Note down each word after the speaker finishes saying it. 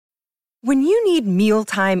When you need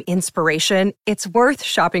mealtime inspiration, it's worth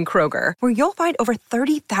shopping Kroger, where you'll find over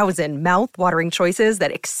 30,000 mouth-watering choices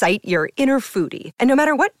that excite your inner foodie. And no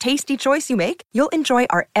matter what tasty choice you make, you'll enjoy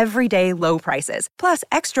our everyday low prices, plus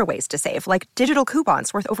extra ways to save, like digital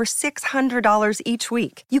coupons worth over $600 each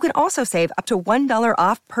week. You can also save up to $1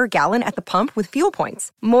 off per gallon at the pump with fuel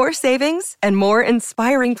points. More savings and more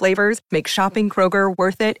inspiring flavors make shopping Kroger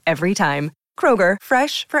worth it every time. Kroger,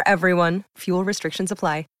 fresh for everyone. Fuel restrictions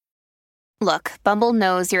apply. Look, Bumble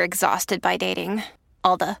knows you're exhausted by dating.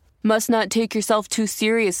 All the, must not take yourself too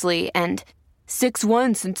seriously, and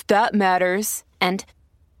 6'1" since that matters, and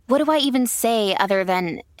what do I even say other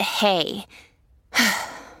than, hey?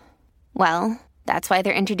 Well, that's why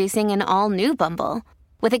they're introducing an all-new Bumble,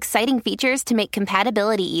 with exciting features to make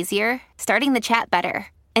compatibility easier, starting the chat better,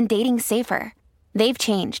 and dating safer. They've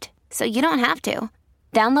changed, so you don't have to.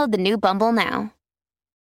 Download the new Bumble now.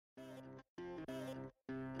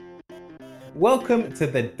 Welcome to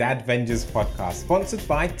the Dad Vengers podcast, sponsored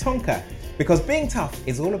by Tonka, because being tough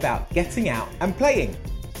is all about getting out and playing.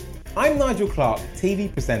 I'm Nigel Clark,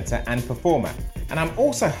 TV presenter and performer, and I'm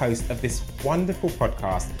also host of this wonderful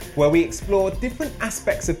podcast where we explore different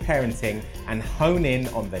aspects of parenting and hone in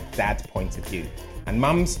on the dad point of view. And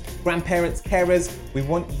mums, grandparents, carers, we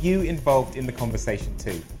want you involved in the conversation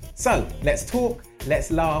too. So let's talk,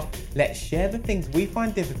 let's laugh, let's share the things we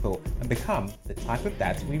find difficult and become the type of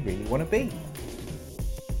dads we really want to be.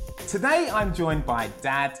 Today I'm joined by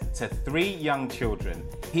dad to 3 young children.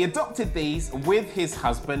 He adopted these with his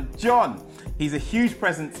husband, John. He's a huge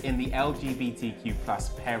presence in the LGBTQ+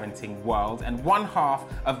 parenting world and one half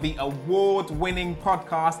of the award-winning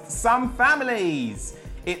podcast, Some Families.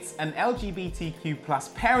 It's an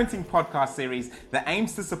LGBTQ+ parenting podcast series that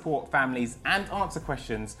aims to support families and answer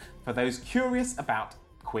questions for those curious about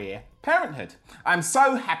queer parenthood. I'm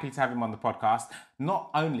so happy to have him on the podcast,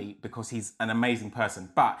 not only because he's an amazing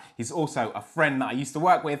person, but he's also a friend that I used to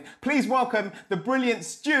work with. Please welcome the brilliant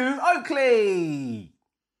Stu Oakley.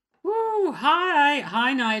 Woo,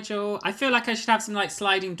 hi Nigel. I feel like I should have some like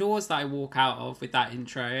sliding doors that I walk out of with that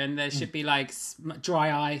intro, and there should be like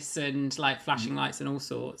dry ice and like flashing lights and all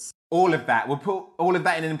sorts. All of that. We'll put all of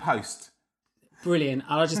that in post. Brilliant.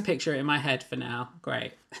 I'll just picture it in my head for now.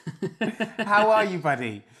 Great. How are you,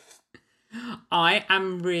 buddy? I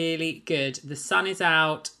am really good. The sun is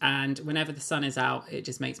out, and whenever the sun is out, it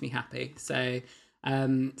just makes me happy. So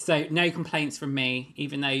no complaints from me,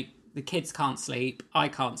 even though the kids can't sleep, I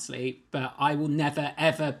can't sleep, but I will never,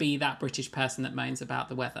 ever be that British person that moans about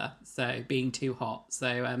the weather, so being too hot.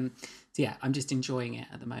 So yeah, I'm just enjoying it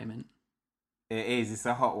at the moment. It is. It's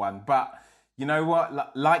a hot one. But you know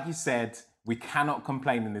what? Like you said, we cannot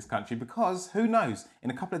complain in this country because who knows? In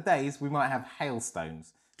a couple of days, we might have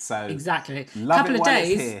hailstones. So exactly. Love couple it of while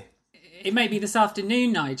days. It's here. It may be this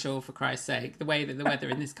afternoon, Nigel, for Christ's sake, the way that the weather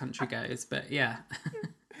in this country goes. But yeah.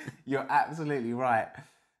 You're absolutely right.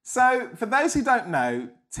 So, for those who don't know,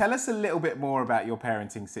 tell us a little bit more about your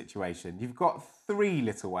parenting situation. You've got 3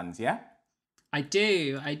 little ones, yeah? I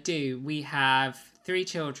do. We have 3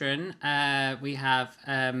 children. We have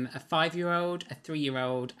a 5-year-old, a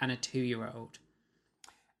 3-year-old, and a 2-year-old.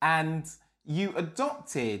 And you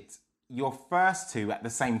adopted your first 2 at the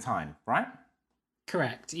same time, right?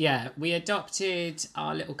 Correct, yeah. We adopted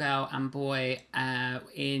our little girl and boy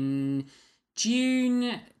in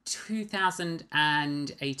June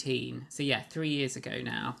 2018. So yeah, 3 years ago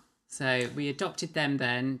now. So we adopted them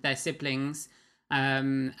then. They're siblings.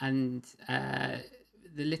 And the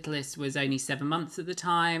littlest was only 7 months at the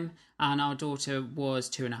time, and our daughter was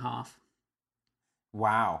 2.5.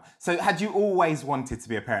 Wow. So had you always wanted to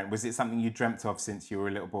be a parent? Was it something you dreamt of since you were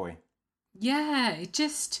a little boy? Yeah, it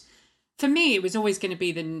just, for me, it was always going to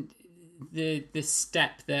be the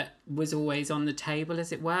step that was always on the table,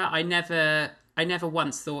 as it were. I never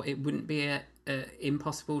once thought it wouldn't be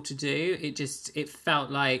impossible to do. It felt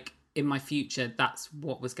like in my future that's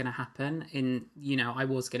what was going to happen. I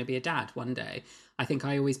was going to be a dad one day. I think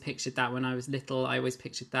I always pictured that when I was little. I always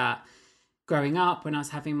pictured that growing up when I was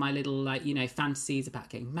having my little fantasies about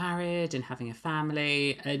getting married and having a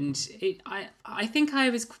family. And I think I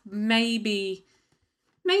was maybe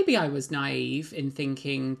I was naive in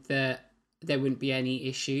thinking that there wouldn't be any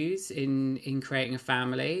issues in creating a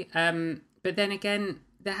family. But then again,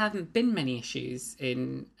 there haven't been many issues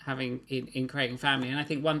in creating a family. And I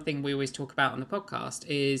think one thing we always talk about on the podcast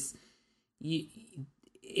is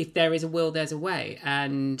if there is a will, there's a way.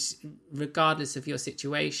 And regardless of your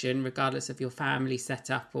situation, regardless of your family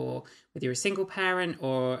setup, or whether you're a single parent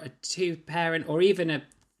or a 2-parent or even a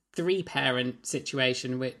 3-parent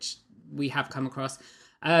situation, which we have come across,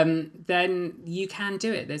 then you can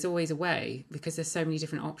do it. There's always a way, because there's so many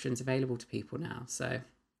different options available to people now. So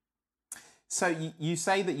you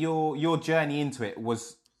say that your journey into it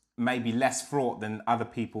was maybe less fraught than other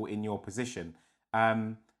people in your position.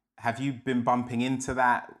 Have you been bumping into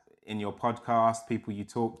that in your podcast, people you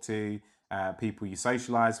talk to, people you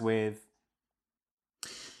socialise with?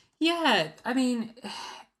 Yeah, I mean,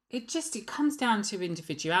 it comes down to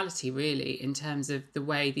individuality, really, in terms of the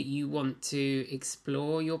way that you want to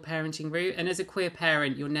explore your parenting route. And as a queer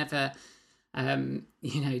parent, you're never,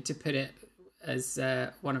 to put it as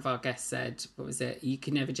one of our guests said, what was it? You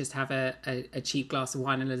can never just have a cheap glass of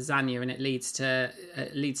wine and a lasagna and it leads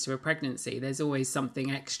to a pregnancy. There's always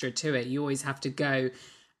something extra to it. You always have to go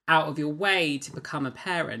out of your way to become a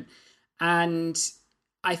parent. And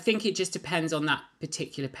I think it just depends on that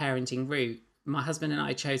particular parenting route. My husband and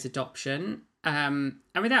I chose adoption, and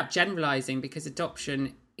without generalising, because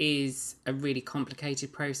adoption is a really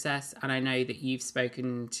complicated process, and I know that you've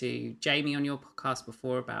spoken to Jamie on your podcast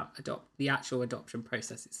before about the actual adoption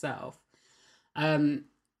process itself. But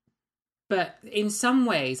in some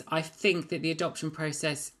ways, I think that the adoption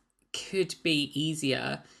process could be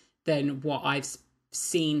easier than what I've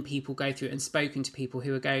seen people go through and spoken to people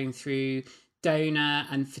who are going through donor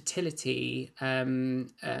and fertility, the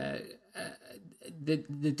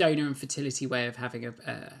donor and fertility way of having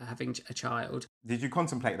a child. Did you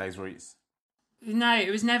contemplate those routes? No,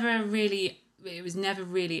 it was never really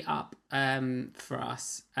up for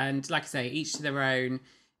us. And like I say, each to their own.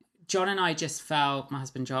 John and I just felt, my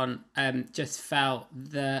husband John, just felt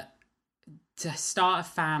that to start a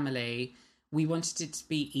family, we wanted it to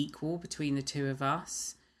be equal between the two of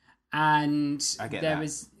us. And there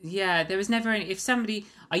was never any,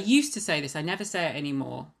 I used to say this, I never say it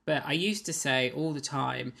anymore, but I used to say all the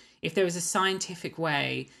time, if there was a scientific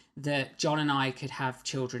way that John and I could have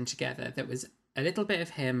children together, that was a little bit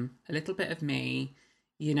of him, a little bit of me,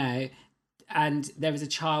 and there was a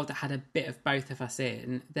child that had a bit of both of us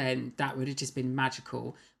in, then that would have just been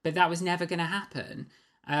magical. But that was never going to happen.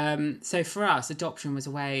 So for us, adoption was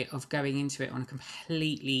a way of going into it on a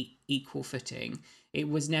completely equal footing. It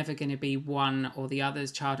was never going to be one or the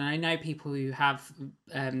other's child. And I know people who have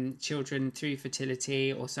children through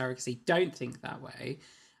fertility or surrogacy don't think that way.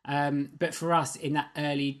 But for us, in that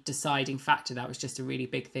early deciding factor, that was just a really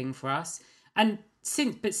big thing for us. And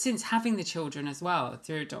since having the children as well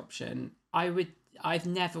through adoption, I've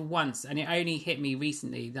never once, and it only hit me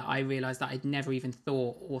recently that I realised that I'd never even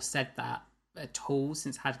thought or said that at all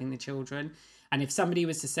since having the children. And if somebody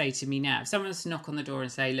was to say to me now, if someone was to knock on the door and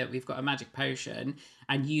say, look, we've got a magic potion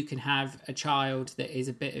and you can have a child that is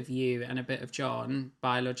a bit of you and a bit of John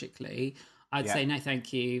biologically, I'd say, no,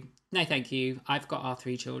 thank you. No, thank you. I've got our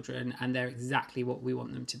 3 children and they're exactly what we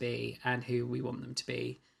want them to be and who we want them to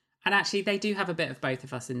be. And actually, they do have a bit of both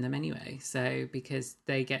of us in them anyway. So because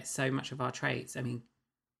they get so much of our traits, I mean,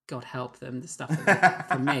 God help them, the stuff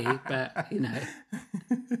from me, but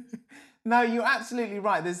No, you're absolutely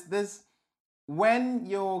right. There's when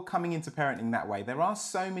you're coming into parenting that way, there are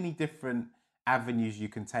so many different avenues you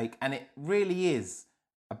can take, and it really is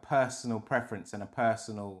a personal preference and a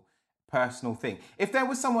personal thing. If there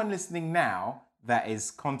was someone listening now that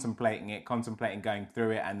is contemplating going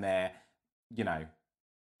through it, and they're,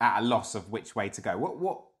 at a loss of which way to go,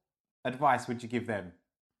 what advice would you give them?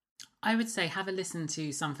 I would say have a listen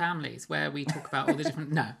to some families where we talk about all the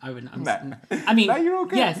different... No, I wouldn't. No. I mean, no, you're all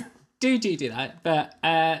good. Yes, do that. But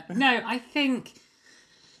no, I think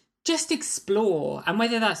just explore. And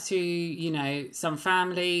whether that's through, some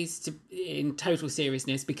families, in total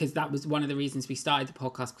seriousness, because that was one of the reasons we started the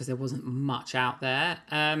podcast, because there wasn't much out there.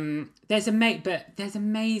 There's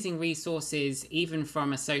amazing resources, even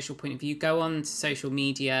from a social point of view. Go on to social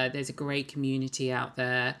media. There's a great community out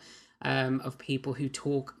there. Of people who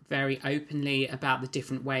talk very openly about the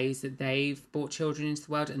different ways that they've brought children into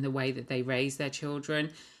the world and the way that they raise their children.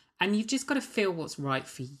 And you've just got to feel what's right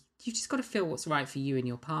for you. You've just got to feel what's right for you and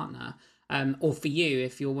your partner, or for you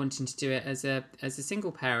if you're wanting to do it as a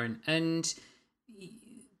single parent. And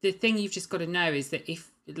the thing you've just got to know is that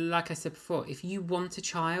if, like I said before, if you want a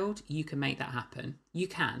child, you can make that happen. You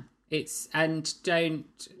can. Because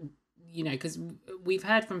we've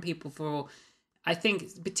heard from people I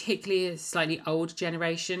think particularly a slightly old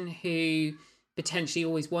generation who potentially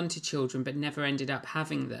always wanted children but never ended up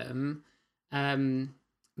having them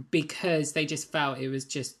because they just felt it was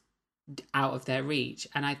just out of their reach.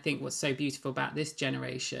 And I think what's so beautiful about this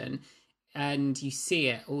generation, and you see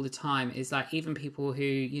it all the time, is like even people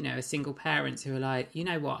who, are single parents who are like, you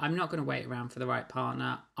know what, I'm not going to wait around for the right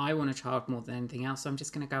partner. I want a child more than anything else, so I'm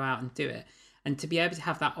just going to go out and do it. And to be able to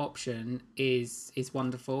have that option is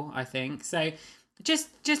wonderful, I think. So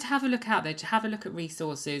just have a look out there, to have a look at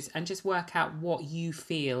resources and just work out what you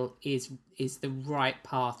feel is the right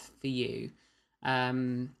path for you.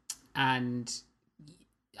 And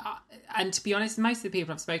to be honest, most of the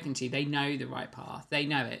people I've spoken to, they know the right path. They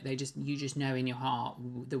know it. You just know in your heart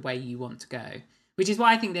the way you want to go, which is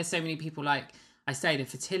why I think there's so many people, like I say, the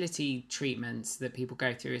fertility treatments that people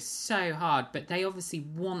go through is so hard, but they obviously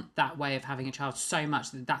want that way of having a child so much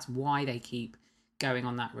that that's why they keep going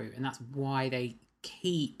on that route. And that's why they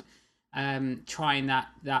keep trying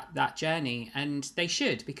that journey, and they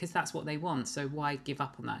should, because that's what they want. So why give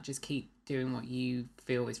up on that? Just keep doing what you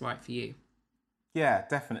feel is right for you. Yeah,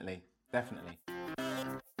 definitely.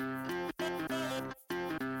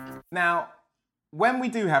 Now, when we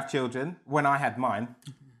do have children, when I had mine,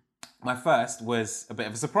 my first was a bit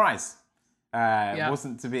of a surprise. It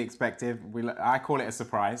wasn't to be expected. I call it a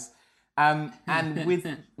surprise. And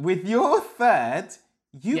with your third,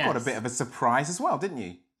 you got a bit of a surprise as well, didn't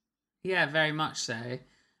you? Yeah, very much so.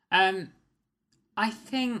 I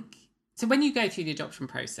think, so when you go through the adoption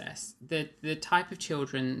process, the type of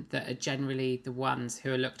children that are generally the ones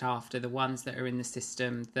who are looked after, the ones that are in the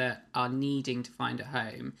system that are needing to find a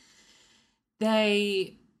home, there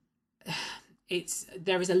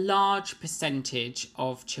is a large percentage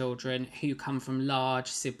of children who come from large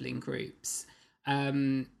sibling groups.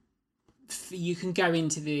 You can go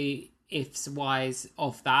into the ifs, whys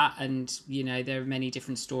of that, and there are many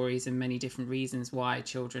different stories and many different reasons why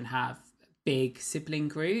children have big sibling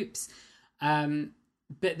groups,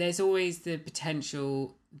 but there's always the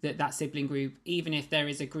potential that sibling group, even if there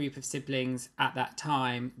is a group of siblings at that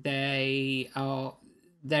time, there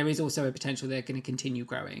is also a potential they're going to continue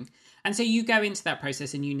growing. And so you go into that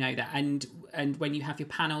process and you know that, and when you have your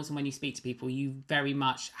panels and when you speak to people, you very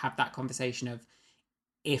much have that conversation of,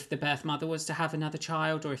 if the birth mother was to have another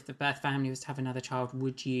child, or if the birth family was to have another child,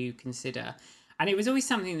 would you consider? And it was always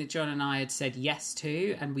something that John and I had said yes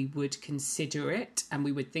to, and we would consider it and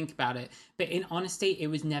we would think about it. But in honesty, it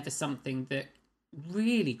was never something that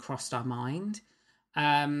really crossed our mind.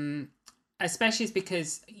 Especially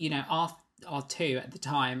because, our two at the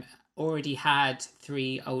time already had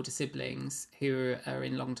 3 older siblings who are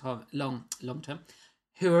in long-term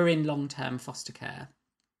foster care.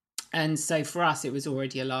 And so for us, it was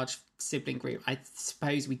already a large sibling group. I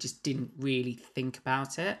suppose we just didn't really think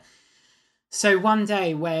about it. So one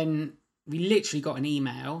day when we literally got an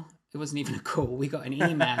email, it wasn't even a call, we got an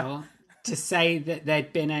email to say that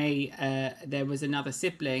there was another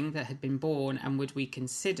sibling that had been born, and would we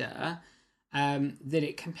consider, that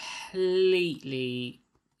it completely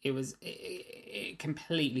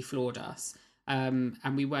floored us.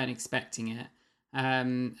 And we weren't expecting it.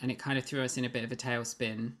 And it kind of threw us in a bit of a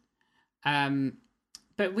tailspin.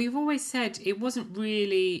 But we've always said it wasn't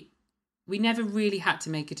really, we never really had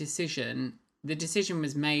to make a decision. The decision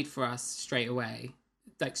was made for us straight away.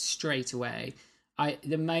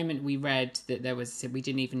 The moment we read that we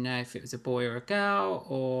didn't even know if it was a boy or a girl,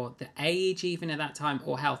 or the age even at that time,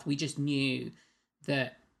 or health. We just knew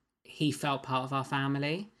that he felt part of our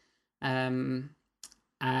family. And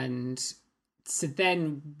so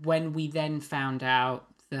then when we then found out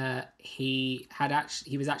that he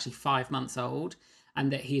was actually 5 months old,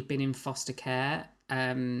 and that he had been in foster care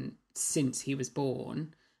since he was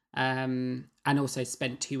born, and also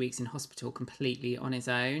spent 2 weeks in hospital completely on his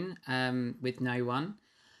own, with no one,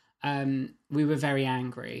 we were very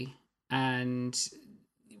angry, and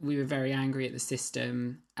we were very angry at the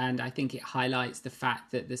system. And I think it highlights the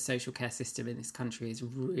fact that the social care system in this country is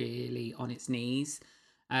really on its knees,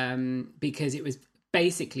 because it was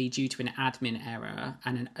basically due to an admin error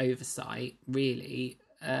and an oversight, really,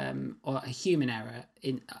 or a human error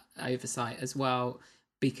in oversight as well,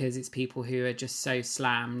 because it's people who are just so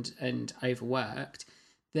slammed and overworked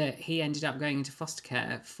that he ended up going into foster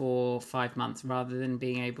care for 5 months rather than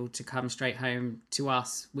being able to come straight home to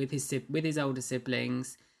us with his older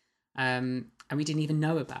siblings, and we didn't even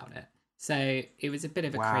know about it. So it was a bit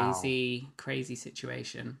of a crazy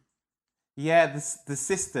situation. Yeah, the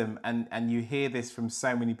system, and you hear this from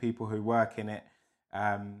so many people who work in it,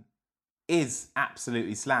 is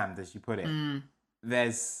absolutely slammed, as you put it.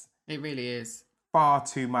 It really is. Far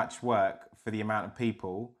too much work for the amount of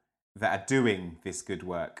people that are doing this good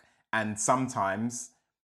work. And sometimes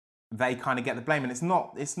they kind of get the blame, and it's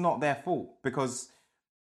not their fault, because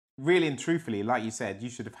really and truthfully, like you said, you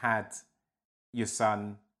should have had your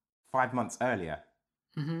son 5 months earlier.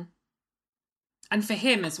 Mm-hmm. And for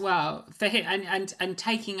him as well, and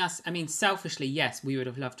taking us, I mean, selfishly, yes, we would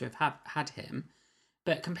have loved to have had him,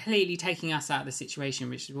 but completely taking us out of the situation,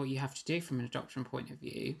 which is what you have to do from an adoption point of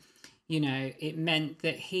view. It meant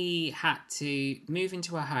that he had to move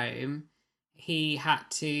into a home. he had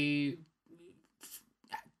to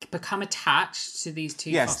become attached to these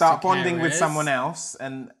two foster start bonding with carers, someone else,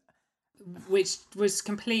 and which was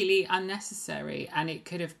completely unnecessary, and it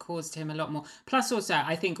could have caused him a lot more. Plus, also,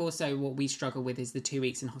 I think also what we struggle with is the 2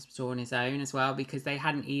 weeks in hospital on his own as well, because they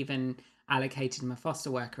hadn't even allocated him a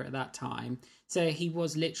foster worker at that time. So he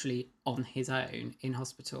was literally on his own in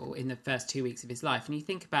hospital in the first 2 weeks of his life. And you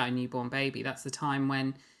think about a newborn baby, that's the time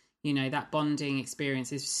when, you know, that bonding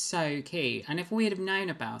experience is so key. And if we had have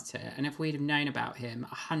known about it, and if we'd have known about him,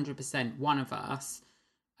 100% one of us,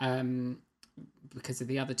 because of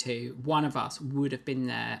the other two, one of us would have been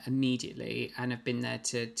there immediately and have been there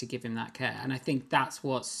to give him that care. And I think that's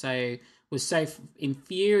what was so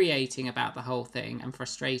infuriating about the whole thing and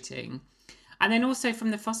frustrating. And then also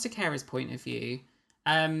from the foster carers' point of view,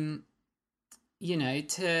 you know,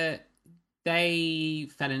 they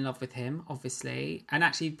fell in love with him, obviously, and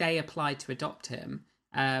actually they applied to adopt him.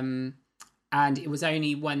 And it was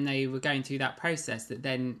only when they were going through that process that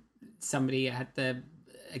then somebody had the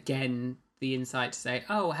insight to say,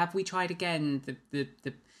 "Oh, have we tried again?"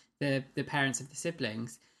 The parents of the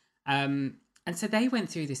siblings, and so they went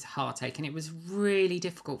through this heartache, and it was really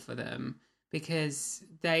difficult for them because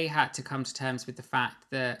they had to come to terms with the fact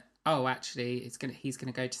that, oh, actually, he's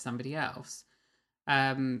gonna go to somebody else.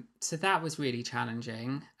 So that was really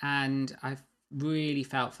challenging, and I really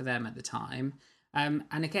felt for them at the time. And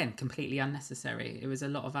again, completely unnecessary. It was a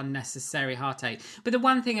lot of unnecessary heartache. But the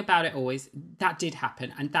one thing about it all is that did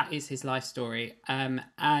happen, and that is his life story.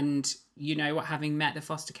 And you know what, having met the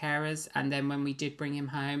foster carers, and then when we did bring him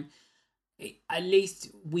home, at least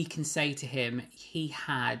we can say to him, he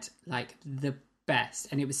had like the best,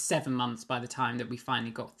 and it was 7 months by the time that we finally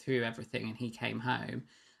got through everything and he came home.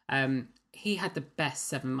 He had the best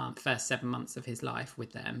first 7 months of his life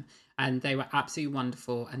with them, and they were absolutely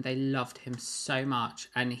wonderful, and they loved him so much,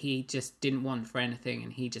 and he just didn't want for anything,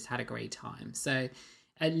 and he just had a great time. So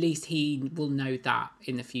at least he will know that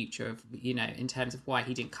in the future, of, you know, in terms of why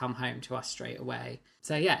he didn't come home to us straight away.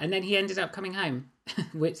 So yeah, and then he ended up coming home,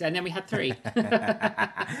 and then we had 3.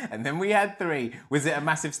 And then we had 3. Was it a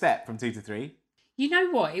massive step from 2 to 3? You know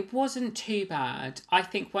what? It wasn't too bad. I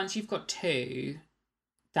think once you've got 2,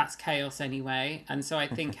 that's chaos anyway. And so I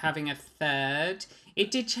think having a 3rd,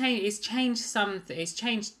 it did change. It's changed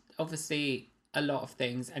obviously a lot of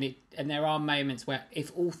things, and there are moments where if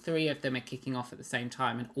all 3 of them are kicking off at the same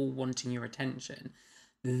time and all wanting your attention,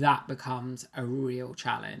 that becomes a real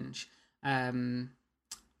challenge.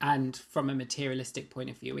 And from a materialistic point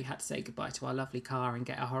of view, we had to say goodbye to our lovely car and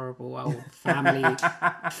get a horrible old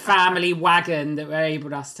family wagon that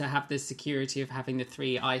enabled us to have the security of having the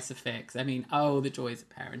 3 Isofix. I mean, the joys of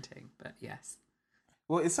parenting, but yes.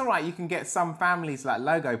 Well, it's all right. You can get some families like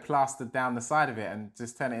logo plastered down the side of it and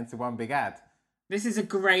just turn it into one big ad. This is a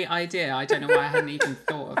great idea. I don't know why I hadn't even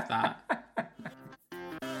thought of that.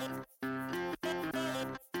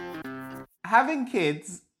 Having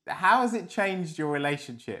kids, how has it changed your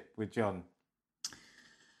relationship with John?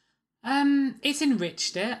 It's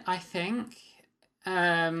enriched it, I think,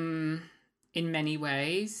 in many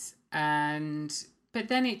ways. But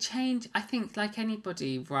then it changed, I think, like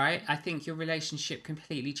anybody, right? I think your relationship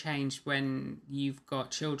completely changed when you've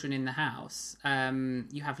got children in the house.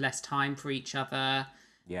 You have less time for each other.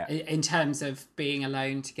 Yeah. In terms of being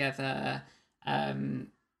alone together.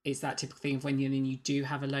 It's that typical thing of when you do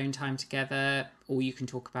have alone time together, all you can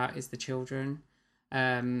talk about is the children.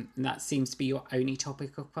 And that seems to be your only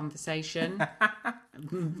topic of conversation.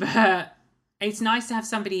 But it's nice to have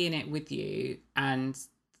somebody in it with you, and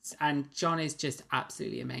John is just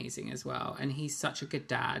absolutely amazing as well, and he's such a good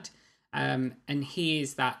dad, and he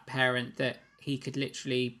is that parent that he could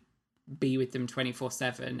literally be with them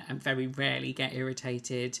 24/7 and very rarely get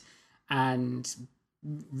irritated and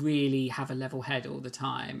really have a level head all the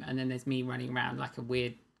time. And then there's me running around like a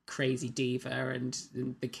weird crazy diva, and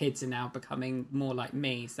the kids are now becoming more like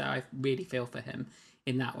me, so I really feel for him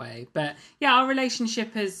in that way. But yeah, our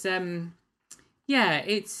relationship has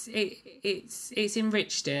it's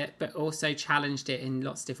enriched it, but also challenged it in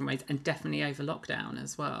lots of different ways, and definitely over lockdown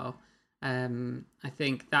as well. I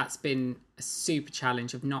think that's been a super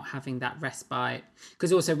challenge of not having that respite,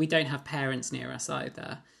 because also we don't have parents near us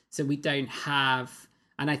either, so we don't have,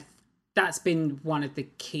 and that's been one of the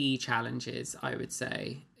key challenges, I would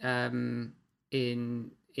say, in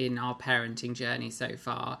our parenting journey so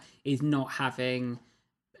far, is not having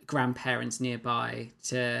grandparents nearby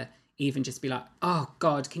to even just be like, oh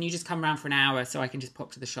God, can you just come around for an hour so I can just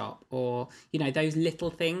pop to the shop? Or, you know, those little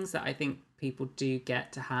things that I think people do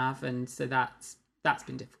get to have. And so that's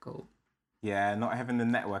been difficult. Yeah, not having the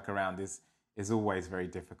network around is is always very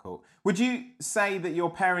difficult. Would you say that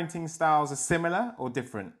your parenting styles are similar or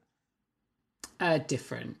different?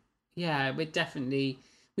 Different. Yeah,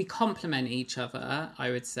 we complement each other, I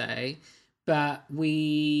would say. But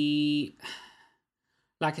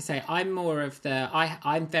like I say, I'm more of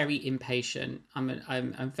I'm very impatient. I'm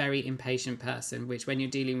a very impatient person, which when you're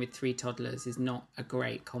dealing with 3 toddlers is not a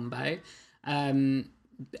great combo.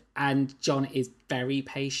 And John is very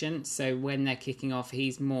patient, so when they're kicking off,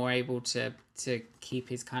 he's more able to keep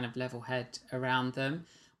his kind of level head around them.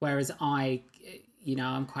 Whereas I'm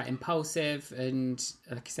quite impulsive and,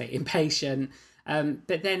 like I say, impatient.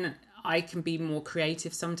 But then I can be more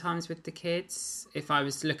creative sometimes with the kids if I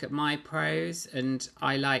was to look at my pros, and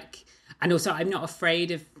also I'm not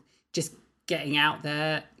afraid of just getting out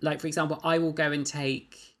there. Like, for example, I will go and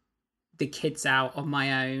take the kids out on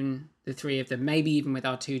my own, the 3 of them, maybe even with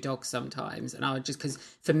our 2 dogs sometimes. And because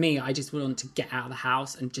for me, I just want to get out of the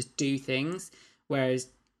house and just do things. Whereas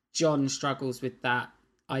John struggles with that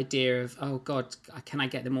idea of, oh God, can I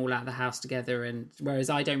get them all out of the house together? And whereas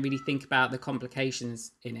I don't really think about the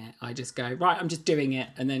complications in it, I just go, right, I'm just doing it.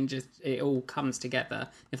 And then just it all comes together,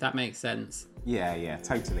 if that makes sense. Yeah,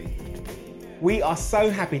 totally. We are so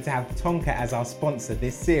happy to have Tonka as our sponsor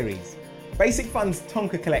this series. Basic Fun's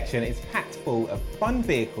Tonka collection is packed full of fun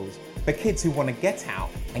vehicles for kids who want to get out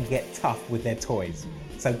and get tough with their toys.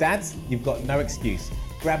 So dads, you've got no excuse.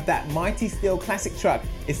 Grab that mighty steel classic truck.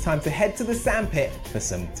 It's time to head to the sandpit for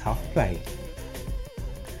some tough play.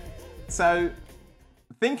 So,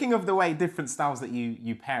 thinking of the way different styles that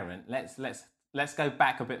you parent, let's go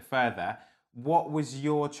back a bit further. What was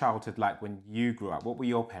your childhood like when you grew up? What were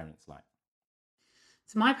your parents like?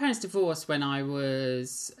 So my parents divorced when I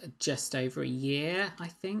was just over a year, I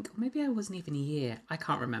think. Or maybe I wasn't even a year. I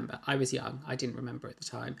can't remember. I was young. I didn't remember at the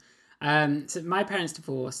time. So my parents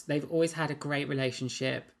divorced. They've always had a great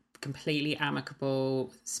relationship, completely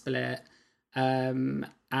amicable split. And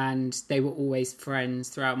they were always friends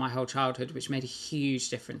throughout my whole childhood, which made a huge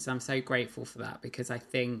difference. I'm so grateful for that, because I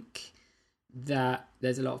think that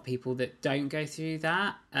there's a lot of people that don't go through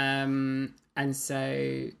that. And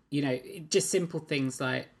so, just simple things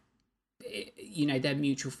like, they're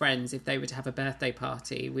mutual friends. If they were to have a birthday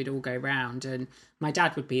party, we'd all go round, and my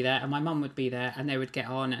dad would be there and my mum would be there, and they would get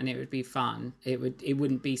on and it would be fun. It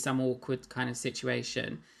wouldn't be some awkward kind of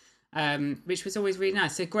situation, which was always really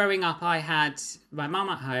nice. So growing up, I had my mum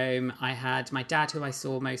at home. I had my dad, who I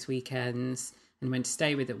saw most weekends and went to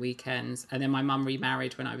stay with at weekends. And then my mum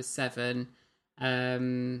remarried when I was 7.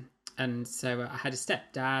 And so I had a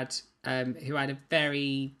stepdad who I had a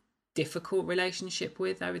very difficult relationship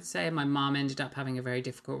with, I would say. And my mum ended up having a very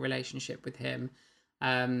difficult relationship with him.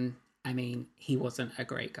 He wasn't a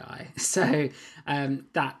great guy. So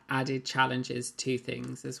that added challenges to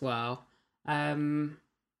things as well. So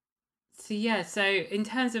in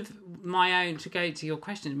terms of my own, to go to your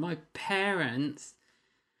question, my parents,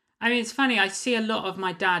 it's funny, I see a lot of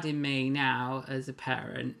my dad in me now as a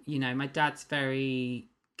parent. My dad's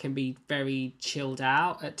can be very chilled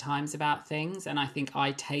out at times about things, and I think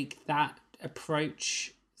I take that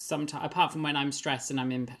approach sometimes. Apart from when I'm stressed and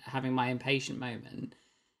I'm having my impatient moment,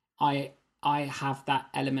 I have that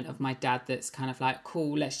element of my dad that's kind of like,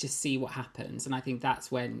 cool, let's just see what happens. And I think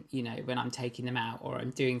that's when, when I'm taking them out or I'm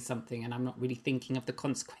doing something and I'm not really thinking of the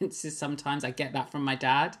consequences. Sometimes I get that from my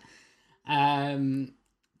dad. And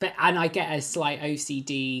I get a slight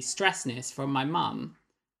OCD stressness from my mum.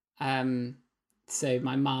 So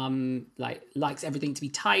my mum likes everything to be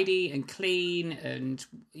tidy and clean, and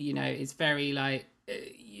is very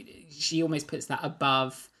she almost puts that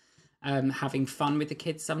above having fun with the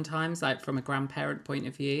kids sometimes, like from a grandparent point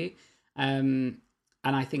of view. And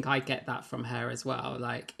I think I get that from her as well.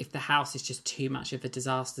 Like, if the house is just too much of a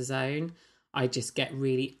disaster zone, I just get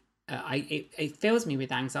really it fills me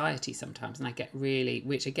with anxiety sometimes, and I get really,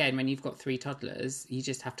 which again, when you've got 3 toddlers, you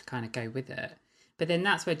just have to kind of go with it. But then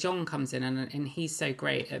that's where John comes in, and he's so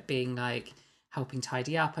great at being helping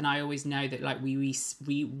tidy up. And I always know that we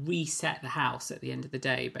reset the house at the end of the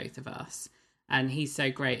day, both of us. And he's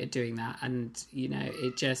so great at doing that. And,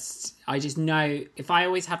 I just know, if I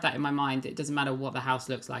always have that in my mind, it doesn't matter what the house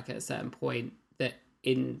looks like at a certain point, that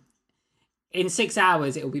in 6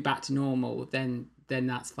 hours it will be back to normal, then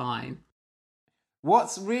that's fine.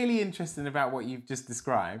 What's really interesting about what you've just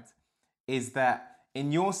described is that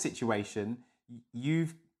in your situation,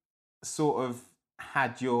 you've sort of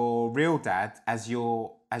had your real dad as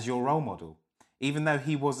your role model. Even though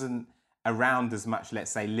he wasn't around as much,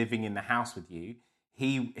 let's say, living in the house with you,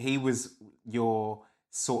 he was your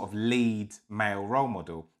sort of lead male role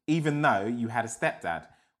model, even though you had a stepdad,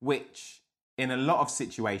 which in a lot of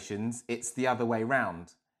situations, it's the other way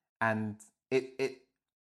round. And it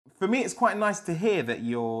for me, it's quite nice to hear that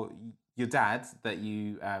your dad, that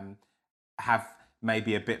you have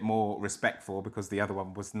maybe a bit more respect for, because the other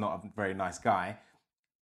one was not a very nice guy,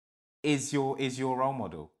 is your role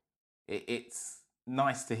model. It's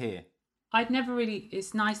nice to hear.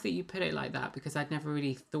 It's nice that you put it like that, because I'd never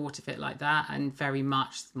really thought of it like that. And very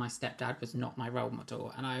much my stepdad was not my role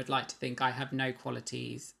model. And I would like to think I have no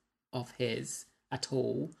qualities of his at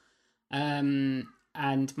all. And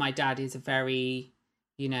my dad is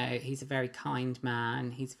he's a very kind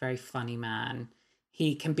man. He's a very funny man.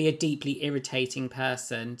 He can be a deeply irritating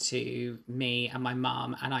person to me and my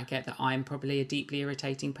mum. And I get that I'm probably a deeply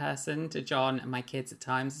irritating person to John and my kids at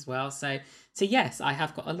times as well. So yes, I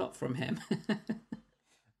have got a lot from him.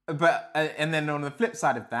 But and then on the flip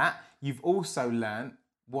side of that, you've also learned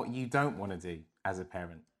what you don't want to do as a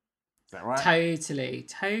parent. Is that right?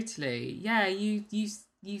 Totally. Yeah, you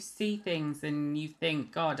see things and you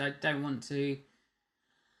think, God, I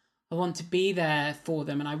want to be there for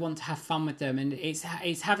them, and I want to have fun with them. And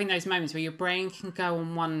it's having those moments where your brain can go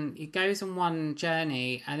on one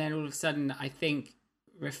journey, and then all of a sudden, I think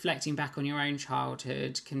reflecting back on your own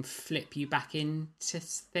childhood can flip you back into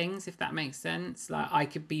things, if that makes sense. Like, I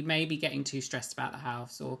could be maybe getting too stressed about the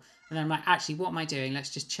house, and then I'm like, actually, what am I doing?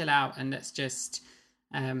 Let's just chill out and let's just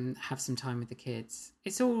have some time with the kids.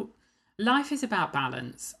 Life is about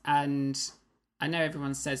balance, and I know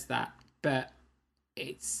everyone says that, but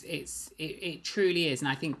it truly is. And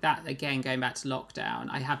I think that, again, going back to lockdown,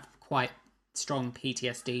 I have quite strong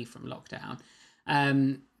PTSD from lockdown,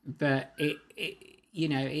 but it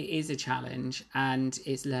is a challenge, and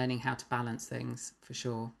it's learning how to balance things, for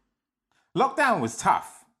sure. Lockdown was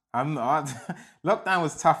tough. Lockdown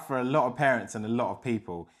was tough for a lot of parents and a lot of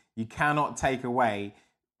people. You cannot take away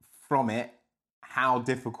from it how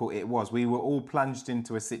difficult it was. We were all plunged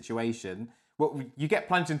into a situation. Well, you get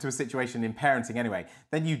plunged into a situation in parenting anyway.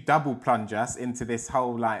 Then you double plunge us into this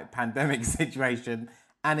whole pandemic situation,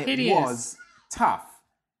 and it Hideous. Was tough.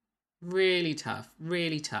 Really tough.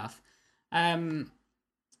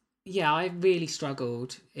 Yeah, I really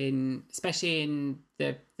struggled especially in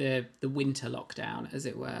the winter lockdown, as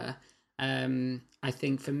it were. I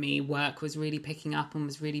think for me, work was really picking up and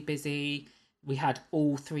was really busy. We had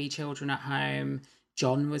all 3 children at home.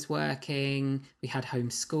 John was working. We had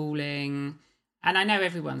homeschooling. And I know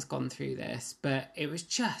everyone's gone through this, but it was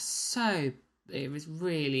just it was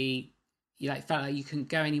really, felt like you couldn't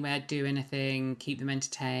go anywhere, do anything, keep them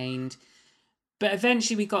entertained. But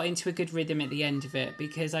eventually we got into a good rhythm at the end of it,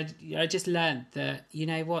 because I just learned that, you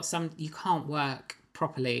can't work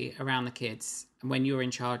properly around the kids when you're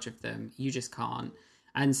in charge of them. You just can't.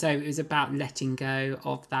 And so it was about letting go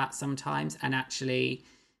of that sometimes, and actually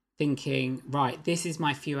thinking, right, this is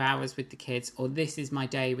my few hours with the kids, or this is my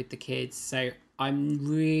day with the kids. So I'm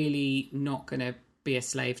really not going to be a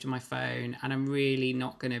slave to my phone, and I'm really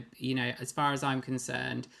not going to, as far as I'm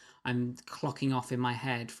concerned, I'm clocking off in my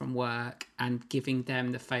head from work and giving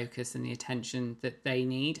them the focus and the attention that they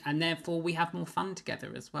need. And therefore we have more fun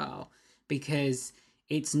together as well, because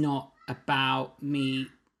it's not about me.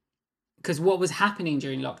 Because what was happening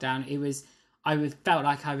during lockdown, I felt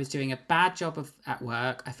like I was doing a bad job at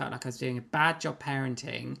work. I felt like I was doing a bad job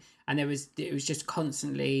parenting. And it was just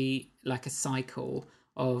constantly like a cycle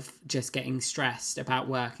of just getting stressed about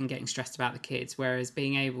work and getting stressed about the kids. Whereas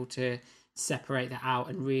being able to separate that out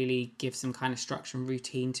and really give some kind of structure and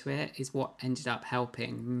routine to it is what ended up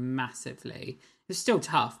helping massively. It was still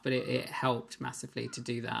tough, but it helped massively to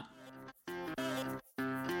do that.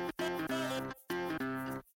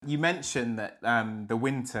 You mentioned that the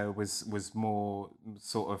winter was more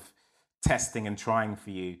sort of testing and trying for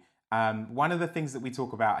you. One of the things that we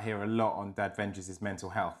talk about here a lot on Dad Vengers is mental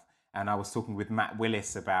health. And I was talking with Matt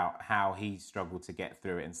Willis about how he struggled to get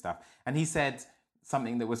through it and stuff. And he said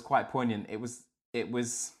something that was quite poignant. It was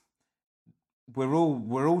we're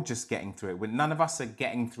all just getting through it. None of us are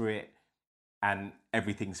getting through it and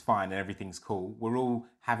everything's fine and everything's cool. We're all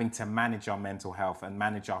having to manage our mental health and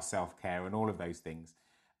manage our self-care and all of those things.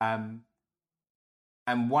 And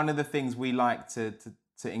one of the things we like to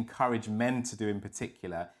encourage men to do in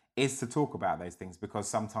particular is to talk about those things, because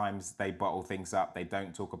sometimes they bottle things up, they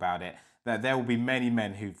don't talk about it. There will be many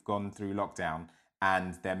men who've gone through lockdown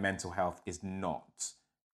and their mental health is not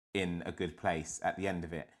in a good place at the end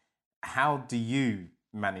of it. How do you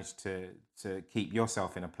manage to keep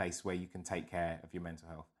yourself in a place where you can take care of your mental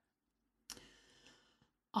health?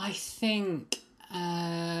 I think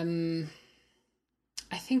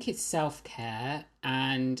it's self-care,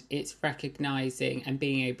 and it's recognizing and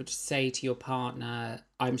being able to say to your partner,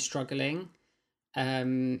 I'm struggling.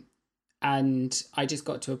 And I just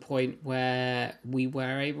got to a point where we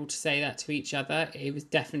were able to say that to each other. It was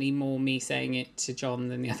definitely more me saying it to John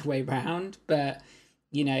than the other way around. But,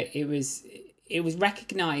 you know, it was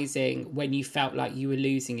recognizing when you felt like you were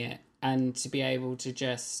losing it, and to be able to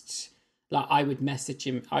just, like, I would message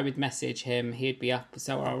him, he'd be up.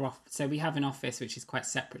 So we have an office which is quite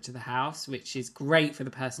separate to the house, which is great for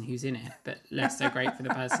the person who's in it, but less so great for the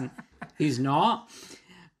person who's not.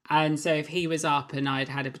 And so if he was up and was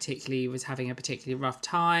having a particularly rough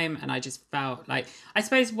time, and I just felt like, I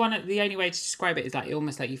suppose the only way to describe it is like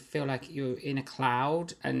almost like you feel like you're in a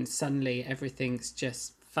cloud and suddenly everything's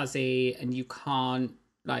just fuzzy and you can't,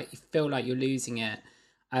 like, you feel like you're losing it.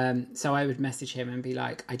 So I would message him and be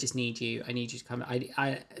like, I just need you. I need you to come.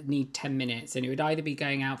 I need 10 minutes. And it would either be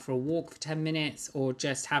going out for a walk for 10 minutes or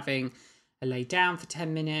just having a lay down for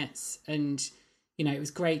 10 minutes. And, you know, it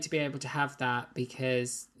was great to be able to have that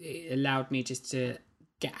because it allowed me just to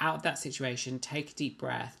get out of that situation, take a deep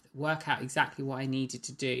breath, work out exactly what I needed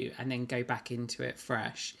to do, and then go back into it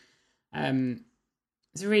fresh.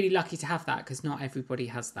 It's really lucky to have that because not everybody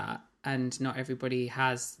has that, and not everybody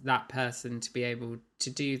has that person to be able to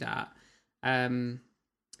do that. But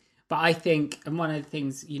I think, and one of the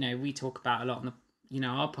things, you know, we talk about a lot on the, you know,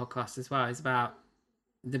 our podcast as well, is about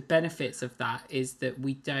the benefits of that is that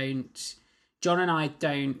John and I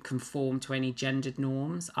don't conform to any gendered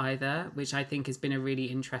norms either, which I think has been a really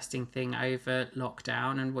interesting thing over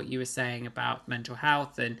lockdown, and what you were saying about mental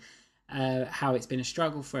health and how it's been a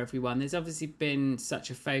struggle for everyone. There's obviously been such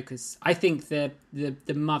a focus. I think the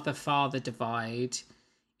mother-father divide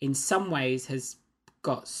in some ways has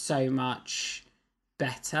got so much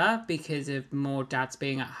better because of more dads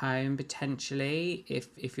being at home, potentially,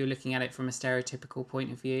 if you're looking at it from a stereotypical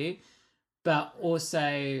point of view. But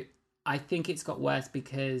also, I think it's got worse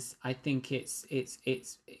because I think it's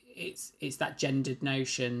that gendered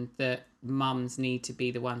notion that mums need to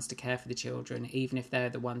be the ones to care for the children, even if they're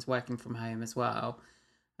the ones working from home as well.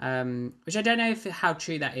 Which I don't know how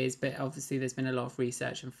true that is, but obviously there's been a lot of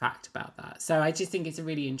research and fact about that. So I just think it's a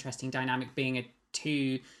really interesting dynamic being a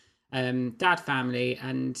two dad family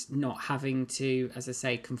and not having to, as I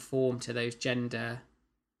say, conform to those gender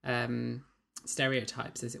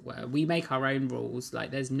stereotypes, as it were. We make our own rules.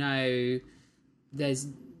 Like there's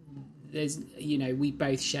you know, we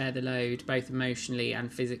both share the load, both emotionally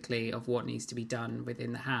and physically, of what needs to be done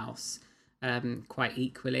within the house, quite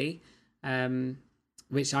equally,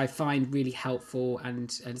 which I find really helpful,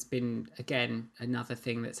 and has been, again, another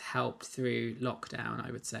thing that's helped through lockdown,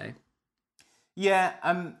 I would say. Yeah,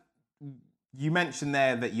 you mentioned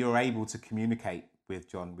there that you're able to communicate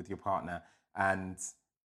with John, with your partner, and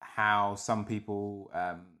how some people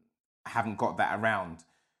haven't got that around.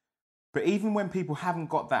 But even when people haven't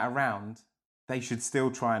got that around, they should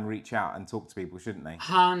still try and reach out and talk to people, shouldn't they?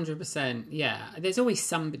 100%, yeah. There's always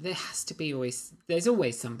somebody. There's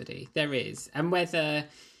always somebody. There is. And whether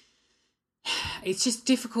it's just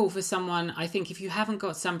difficult for someone, I think, if you haven't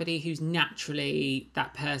got somebody who's naturally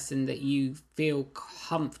that person that you feel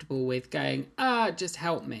comfortable with going, just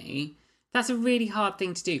help me. That's a really hard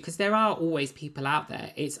thing to do because there are always people out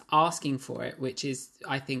there. It's asking for it, which is,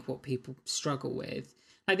 I think, what people struggle with.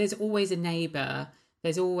 Like, there's always a neighbour,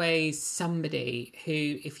 there's always somebody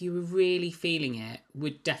who, if you were really feeling it,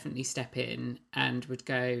 would definitely step in and would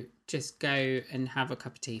just go and have a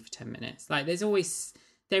cup of tea for 10 minutes. Like, there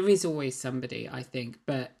is always somebody, I think,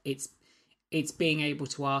 but it's being able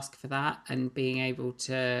to ask for that and being able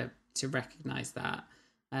to recognise that,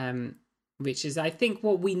 which is, I think,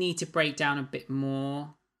 what we need to break down a bit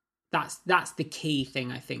more. That's the key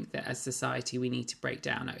thing, I think, that as society we need to break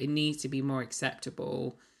down. It needs to be more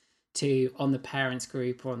acceptable to, on the parents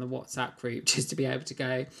group or on the WhatsApp group, just to be able to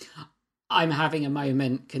go, I'm having a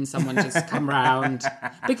moment, can someone just come round?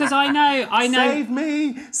 Because I know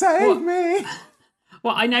Save me!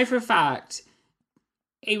 Well, I know for a fact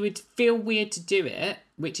it would feel weird to do it,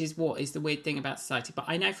 which is what is the weird thing about society. But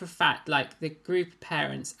I know for a fact, like, the group of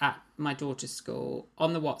parents at my daughter's school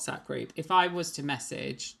on the WhatsApp group, if I was to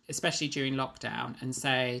message, especially during lockdown, and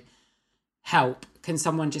say, help, can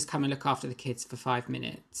someone just come and look after the kids for 5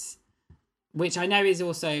 minutes? Which I know is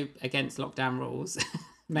also against lockdown rules,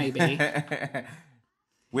 maybe.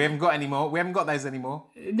 We haven't got any more. We haven't got those anymore.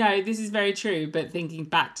 No, this is very true. But thinking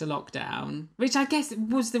back to lockdown, which I guess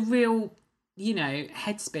was the real, you know,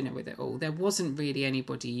 head spinner with it all. There wasn't really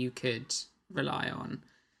anybody you could rely on.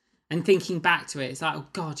 And thinking back to it, it's like, oh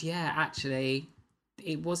God, yeah, actually,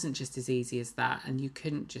 it wasn't just as easy as that. And you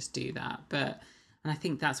couldn't just do that. And I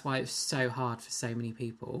think that's why it was so hard for so many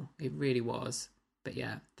people. It really was. But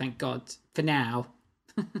yeah, thank God for now.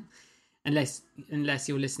 unless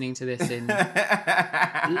you're listening to this in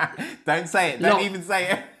don't say it. Don't even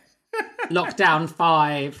say it. lockdown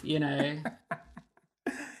 5, you know.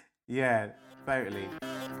 Yeah, totally.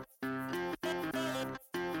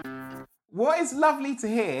 What is lovely to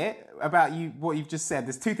hear about you, what you've just said,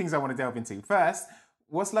 there's two things I want to delve into. First,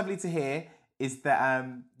 what's lovely to hear is that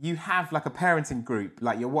you have like a parenting group,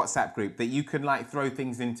 like your WhatsApp group, that you can like throw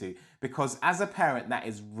things into. Because as a parent, that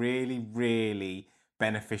is really, really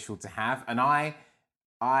beneficial to have. And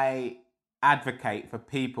I advocate for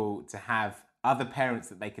people to have other parents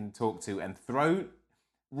that they can talk to and throw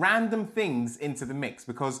random things into the mix,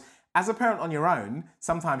 because as a parent on your own,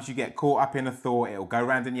 sometimes you get caught up in a thought, it'll go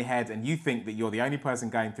around in your head and you think that you're the only person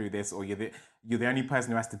going through this, or you're the only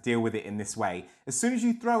person who has to deal with it in this way. As soon as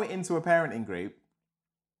you throw it into a parenting group,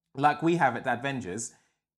 like we have at Dadvengers,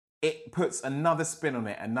 it puts another spin on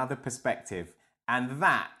it, another perspective, and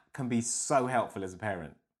that can be so helpful as a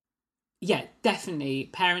parent. Yeah,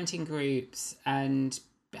 definitely. Parenting groups and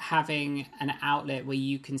having an outlet where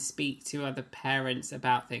you can speak to other parents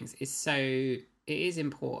about things it is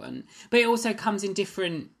important, but it also comes in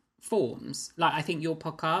different forms. Like I think your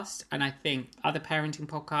podcast and I think other parenting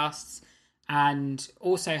podcasts and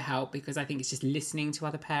also help because I think it's just listening to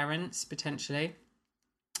other parents potentially.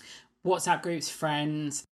 WhatsApp groups,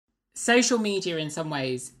 friends, social media in some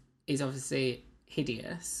ways is obviously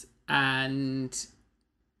hideous and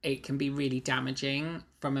it can be really damaging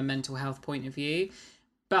from a mental health point of view.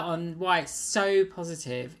 But on why it's so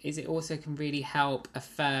positive is it also can really help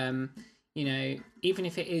affirm, you know, even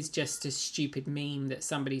if it is just a stupid meme that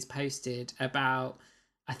somebody's posted about,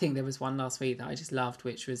 I think there was one last week that I just loved,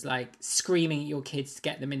 which was like screaming at your kids to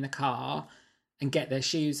get them in the car and get their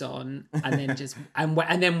shoes on and then just,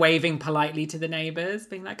 and then waving politely to the neighbours,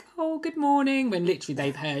 being like, oh, good morning, when literally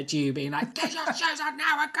they've heard you being like, get your shoes on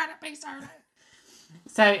now, I'm gonna be so late.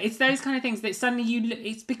 So it's those kind of things that suddenly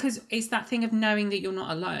it's because it's that thing of knowing that you're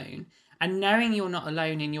not alone and knowing you're not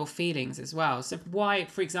alone in your feelings as well. So why,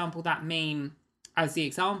 for example, that meme as the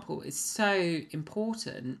example is so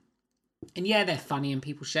important. And yeah, they're funny and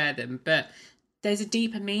people share them, but there's a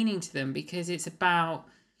deeper meaning to them because it's about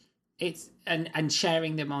and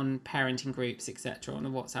sharing them on parenting groups, etc., on the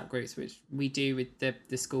WhatsApp groups, which we do with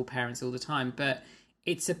the school parents all the time. But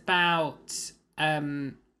it's about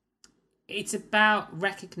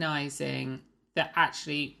recognizing that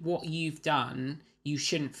actually what you've done, you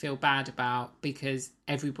shouldn't feel bad about because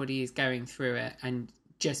everybody is going through it. And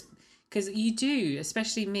just because you do,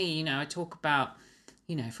 especially me, you know, I talk about,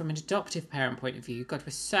 you know, from an adoptive parent point of view, God,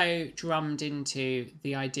 we're so drummed into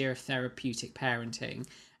the idea of therapeutic parenting.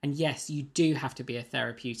 And yes, you do have to be a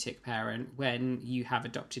therapeutic parent when you have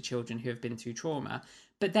adopted children who have been through trauma.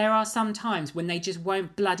 But there are some times when they just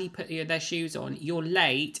won't bloody put their shoes on. You're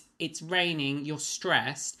late, it's raining, you're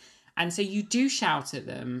stressed. And so you do shout at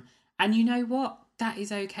them. And you know what? That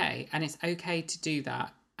is okay. And it's okay to do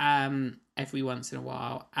that every once in a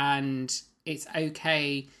while. And it's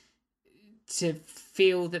okay to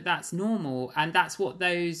feel that that's normal. And that's what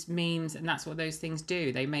those memes and that's what those things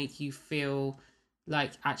do. They make you feel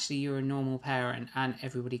like actually you're a normal parent and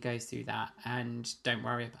everybody goes through that and don't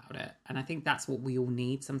worry about it. And I think that's what we all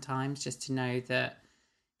need sometimes, just to know that,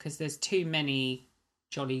 because there's too many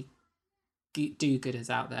jolly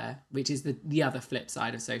do-gooders out there, which is the other flip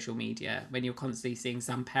side of social media, when you're constantly seeing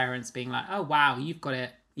some parents being like, oh wow, you've got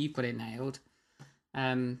it nailed,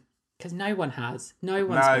 because no one's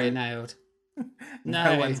got it nailed.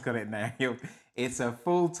 No one's got it nailed. It's a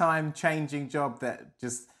full-time changing job that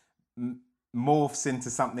just morphs into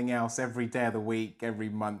something else every day of the week, every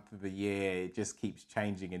month of the year. It just keeps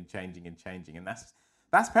changing and changing and changing, and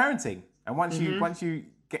that's parenting. And once you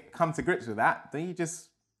come to grips with that, then you just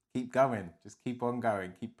keep going, just keep on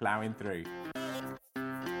going, keep plowing through.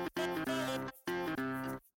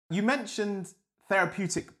 You mentioned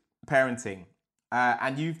therapeutic parenting,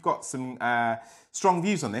 and you've got some strong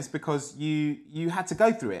views on this because you had to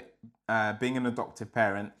go through it, being an adoptive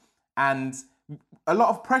parent, and a lot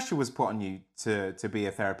of pressure was put on you to be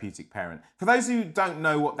a therapeutic parent. For those who don't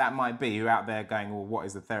know what that might be, who are out there going, well, what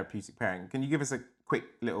is a therapeutic parent? Can you give us a quick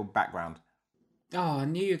little background? Oh, I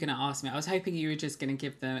knew you were going to ask me. I was hoping you were just going to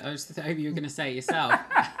give them... I was hoping you were going to say it yourself.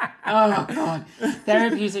 Oh, God.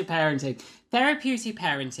 Therapeutic parenting. Therapeutic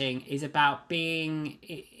parenting is about being...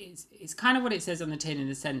 It's kind of what it says on the tin, in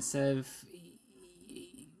the sense of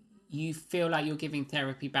you feel like you're giving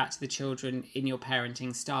therapy back to the children in your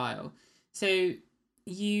parenting style. So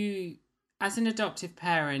you, as an adoptive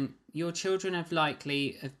parent, your children have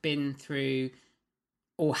been through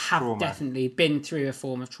or have trauma. Definitely been through a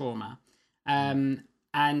form of trauma. And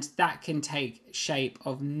that can take shape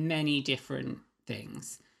of many different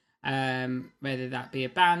things. whether that be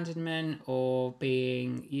abandonment or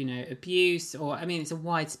being, abuse, or, it's a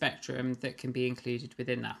wide spectrum that can be included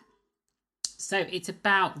within that. So it's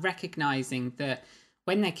about recognizing that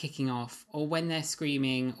when they're kicking off, or when they're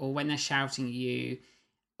screaming, or when they're shouting at you,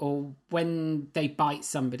 or when they bite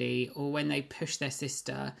somebody, or when they push their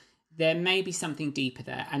sister, there may be something deeper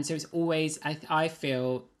there. And so it's always, I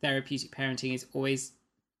feel therapeutic parenting is always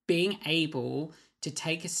being able to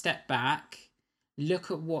take a step back,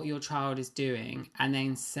 look at what your child is doing, and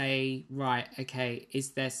then say, right, okay,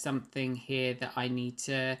 is there something here that I need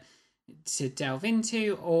to delve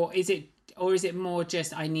into, or is it more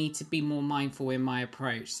just I need to be more mindful in my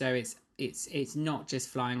approach? So it's not just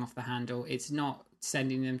flying off the handle. It's not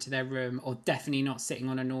sending them to their room, or definitely not sitting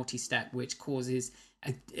on a naughty step, which causes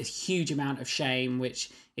a huge amount of shame, which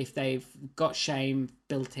if they've got shame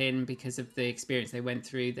built in because of the experience they went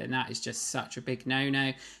through, then that is just such a big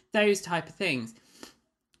no-no. Those type of things.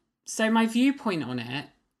 So my viewpoint on it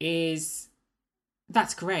is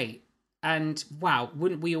that's great. And wow,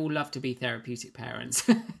 wouldn't we all love to be therapeutic parents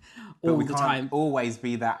all the time? But we can't always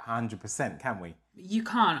be that 100%, can we? You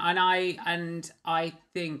can't. And I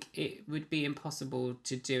think it would be impossible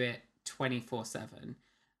to do it 24/7.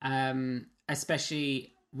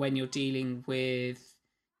 Especially when you're dealing with,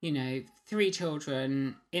 3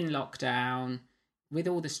 children in lockdown with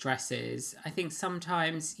all the stresses. I think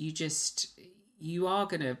sometimes you are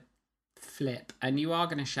going to flip and you are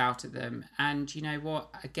going to shout at them. And you know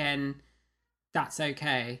what? Again, that's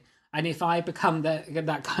okay. And if I become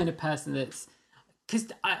that kind of person that's, because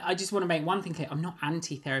I just want to make one thing clear, I'm not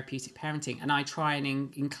anti-therapeutic parenting, and I try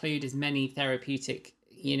and include as many therapeutic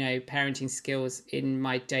parenting skills in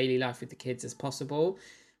my daily life with the kids as possible,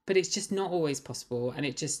 but it's just not always possible, and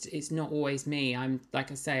it's not always me. I'm,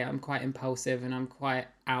 like I say, I'm quite impulsive and I'm quite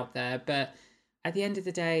out there, but at the end of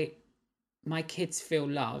the day, my kids feel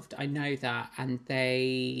loved. I know that, and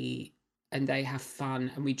they have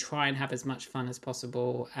fun, and we try and have as much fun as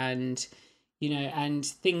possible, and and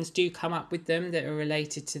things do come up with them that are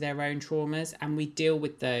related to their own traumas, and we deal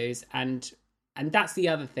with those. And that's the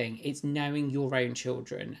other thing. It's knowing your own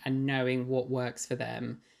children and knowing what works for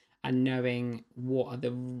them, and knowing what are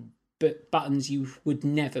the buttons you would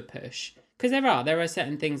never push. Because there are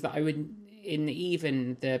certain things that I would, in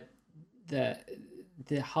even the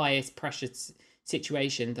highest pressure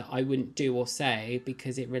situation, that I wouldn't do or say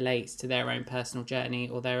because it relates to their own personal journey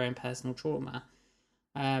or their own personal trauma.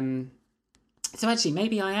 So actually,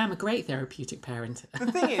 maybe I am a great therapeutic parent. The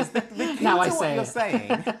thing is, the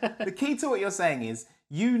key to what you're saying is,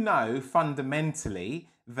 fundamentally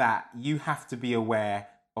that you have to be aware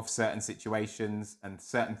of certain situations and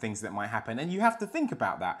certain things that might happen, and you have to think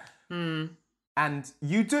about that. And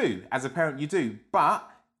you do, as a parent, you do. But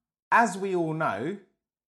as we all know,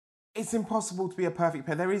 it's impossible to be a perfect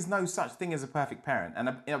parent. There is no such thing as a perfect parent. And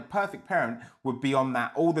a perfect parent would be on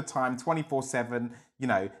that all the time, 24/7.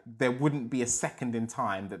 There wouldn't be a second in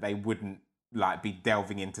time that they wouldn't be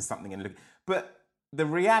delving into something and look. But the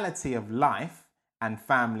reality of life and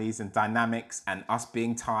families and dynamics, and us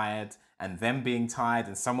being tired and them being tired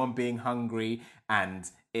and someone being hungry, and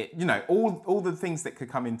all the things that could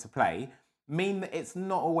come into play mean that it's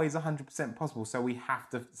not always 100% possible. So we have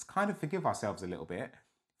to kind of forgive ourselves a little bit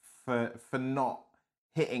for not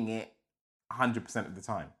hitting it 100% of the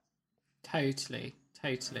time. Totally.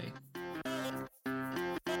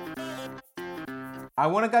 I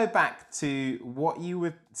want to go back to what you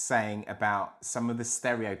were saying about some of the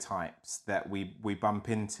stereotypes that we bump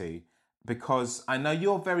into, because I know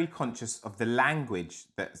you're very conscious of the language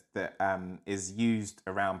that is used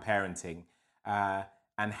around parenting,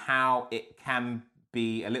 and how it can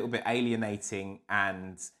be a little bit alienating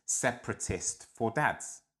and separatist for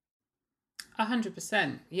dads.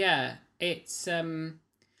 100%. Yeah. It's,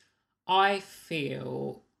 I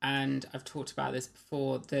feel, and I've talked about this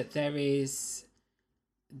before, that there is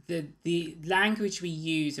the language we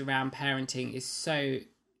use around parenting is so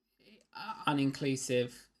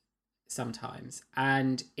uninclusive sometimes,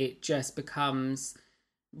 and it just becomes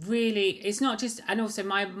really, it's not just, and also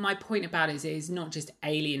my point about it is not just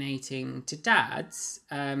alienating to dads,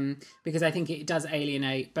 because I think it does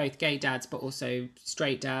alienate both gay dads but also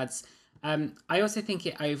straight dads. I also think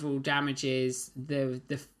it overall damages the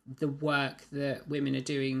work that women are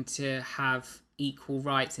doing to have equal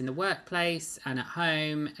rights in the workplace and at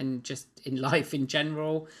home and just in life in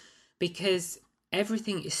general, because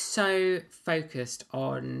everything is so focused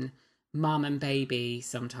on mum and baby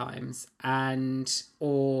sometimes,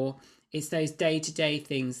 or it's those day-to-day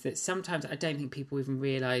things that sometimes I don't think people even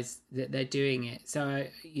realise that they're doing it. So,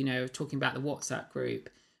 talking about the WhatsApp group,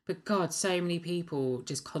 but God, so many people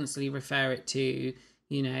just constantly refer it to,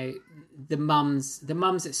 you know, the mums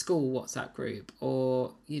at school WhatsApp group,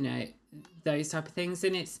 or, you know, those type of things.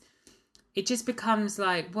 And it just becomes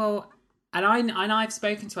like, well, and I've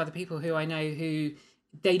spoken to other people who I know who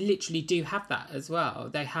they literally do have that as well.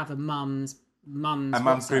 They have a mum's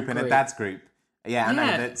group and a dad's group. Yeah, I know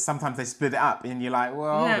that sometimes they split it up, and you're like,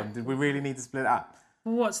 well, hold on, did we really need to split it up?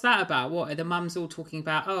 Well, what's that about? What are the mums all talking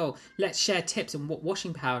about? Oh, let's share tips on what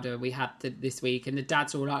washing powder we had this week, and the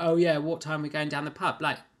dads are all like, oh yeah, what time are we going down the pub?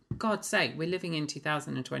 Like, God's sake, we're living in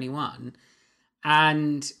 2021,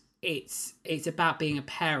 and it's about being a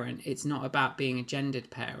parent. It's not about being a gendered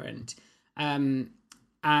parent, and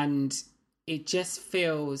it just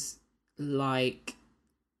feels like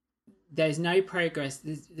there's no progress.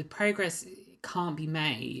 The progress can't be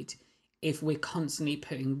made if we're constantly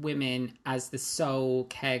putting women as the sole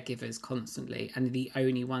caregivers constantly and the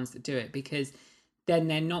only ones that do it, because then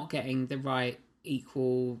they're not getting the right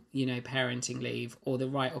equal, you know, parenting leave or the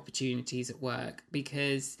right opportunities at work,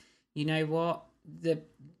 because you know what,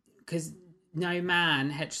 because no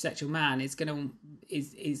man, heterosexual man, is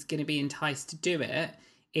gonna be enticed to do it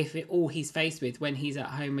if all he's faced with when he's at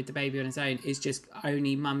home with the baby on his own is just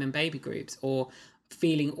only mum and baby groups, or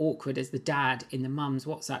feeling awkward as the dad in the mum's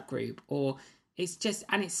WhatsApp group, or it's just,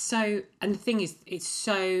 and the thing is, it's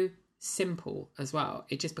so simple as well.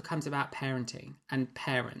 It just becomes about parenting and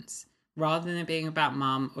parents rather than it being about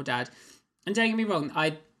mum or dad. And don't get me wrong,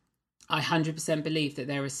 I 100% believe that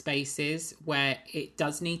there are spaces where it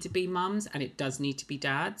does need to be mums and it does need to be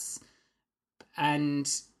dads. And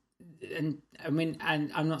I mean, and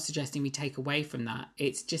I'm not suggesting we take away from that.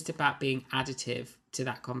 It's just about being additive to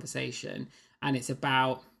that conversation. And it's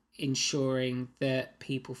about ensuring that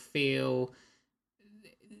people feel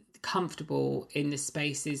comfortable in the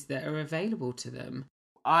spaces that are available to them.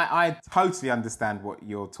 I totally understand what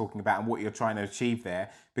you're talking about and what you're trying to achieve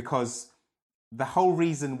there, because the whole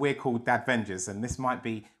reason we're called Dadvengers, and this might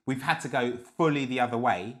be, we've had to go fully the other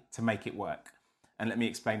way to make it work. And let me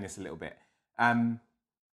explain this a little bit.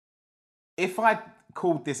 If I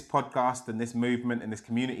called this podcast and this movement and this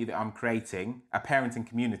community that I'm creating a parenting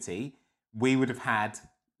community, we would have had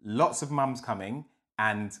lots of mums coming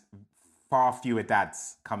and far fewer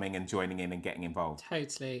dads coming and joining in and getting involved.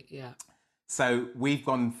 Totally, yeah. So we've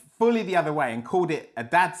gone fully the other way and called it a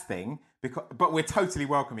dad's thing, but we're totally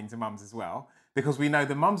welcoming to mums as well, because we know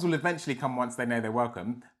the mums will eventually come once they know they're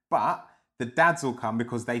welcome, but the dads will come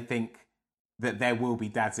because they think that there will be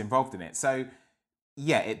dads involved in it. So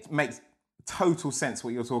yeah, it makes total sense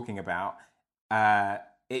what you're talking about.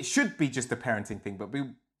 It should be just a parenting thing, but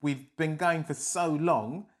we've been going for so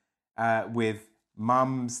long with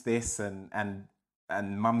mums this and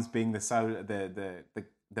mums being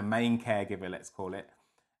the main caregiver, let's call it,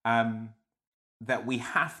 that we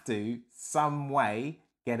have to some way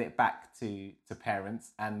get it back to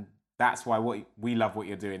parents. And that's why we love what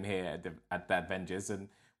you're doing here at Dadvengers, and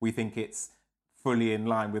we think it's fully in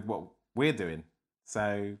line with what we're doing.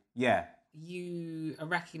 So yeah. You are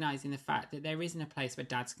recognising the fact that there isn't a place where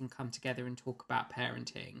dads can come together and talk about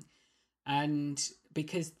parenting, and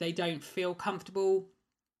because they don't feel comfortable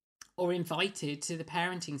or invited to the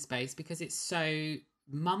parenting space because it's so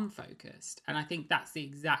mum focused. And I think that's the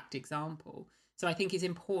exact example. So I think it's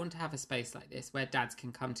important to have a space like this where dads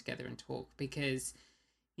can come together and talk, because,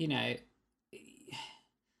 you know,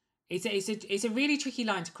 it's a really tricky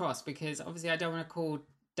line to cross, because obviously I don't want to call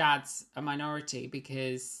dads a minority,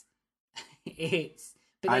 because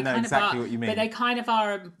I know exactly what you mean. But they kind of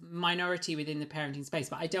are a minority within the parenting space.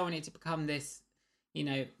 But I don't want it to become this, you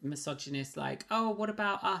know, misogynist, like, oh, what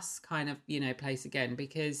about us kind of, you know, place again,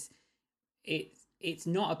 because it's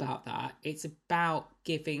not about that. It's about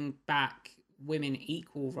giving back women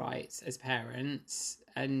equal rights as parents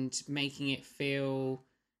and making it feel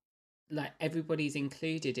like everybody's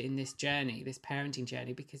included in this journey, this parenting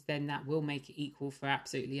journey, because then that will make it equal for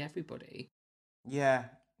absolutely everybody. Yeah.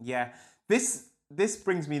 This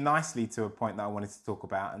brings me nicely to a point that I wanted to talk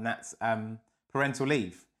about, and that's parental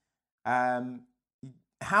leave.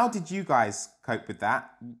 How did you guys cope with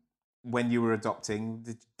that when you were adopting?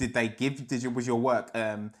 Was your work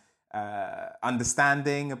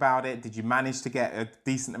understanding about it? Did you manage to get a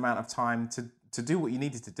decent amount of time to do what you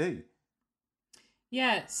needed to do?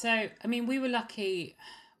 Yeah, so, I mean, we were lucky.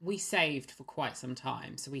 We saved for quite some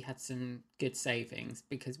time, so we had some good savings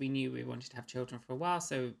because we knew we wanted to have children for a while,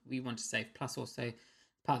 so we wanted to save. Plus, also,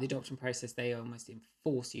 part of the adoption process, they almost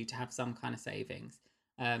force you to have some kind of savings,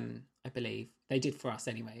 I believe. They did for us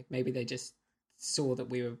anyway. Maybe they just saw that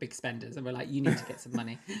we were big spenders and were like, you need to get some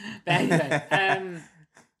money. But anyway,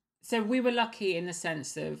 so we were lucky in the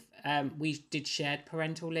sense of we did shared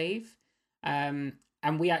parental leave.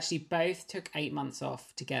 and we actually both took 8 months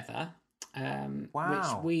off together.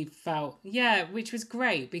 Which we felt, which was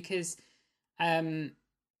great because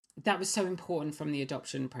that was so important from the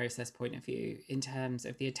adoption process point of view in terms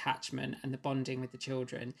of the attachment and the bonding with the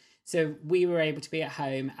children. So we were able to be at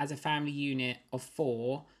home as a family unit of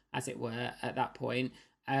 4, as it were, at that point,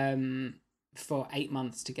 for 8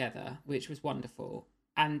 months together, which was wonderful.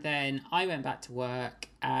 And then I went back to work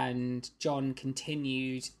and John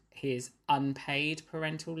continued his unpaid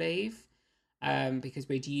parental leave. Because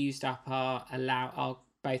we'd used up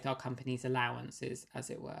both our company's allowances,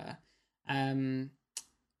 as it were.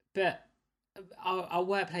 But our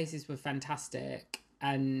workplaces were fantastic.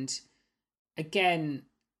 And again,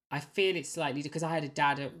 I feel it's slightly because I had a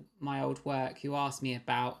dad at my old work who asked me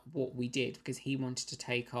about what we did because he wanted to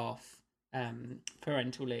take off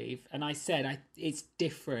parental leave. And I said it's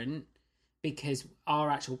different because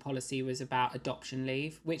our actual policy was about adoption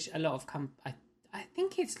leave, which a lot of I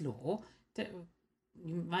think it's law.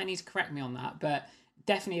 You might need to correct me on that, but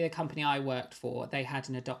definitely the company I worked for, they had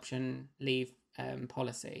an adoption leave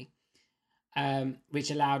policy, which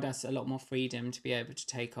allowed us a lot more freedom to be able to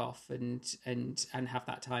take off and have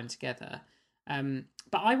that time together.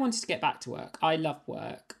 But I wanted to get back to work. I love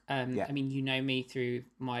work. I mean, you know me through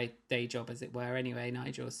my day job, as it were, anyway,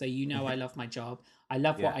 Nigel. So you know I love my job. I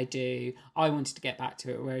love what I do. I wanted to get back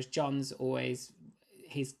to it, whereas John's always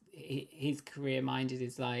his career minded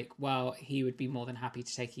is like, well, he would be more than happy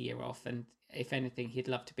to take a year off, and if anything, he'd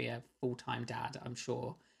love to be a full-time dad, I'm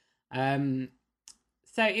sure.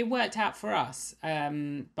 So it worked out for us,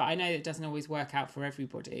 but I know it doesn't always work out for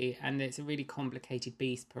everybody, and it's a really complicated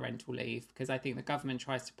beast, parental leave, because I think the government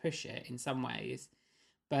tries to push it in some ways,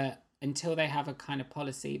 but until they have a kind of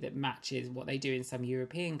policy that matches what they do in some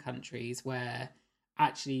European countries, where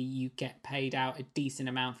actually you get paid out a decent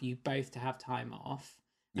amount for you both to have time off,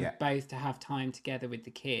 and both to have time together with the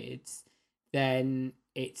kids, then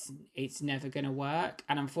it's never going to work.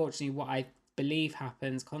 And unfortunately, what I believe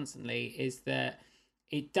happens constantly is that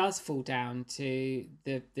it does fall down to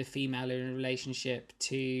the female in a relationship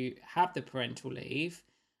to have the parental leave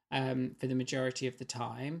for the majority of the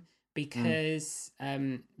time, because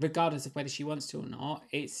regardless of whether she wants to or not,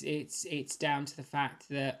 it's down to the fact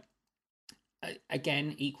that,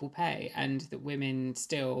 again, equal pay, and that women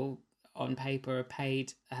still on paper are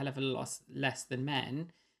paid a hell of a lot less than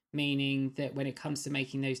men, meaning that when it comes to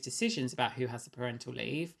making those decisions about who has the parental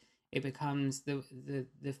leave, it becomes the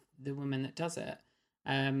woman that does it.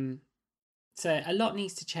 So a lot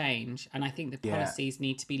needs to change, and I think the policies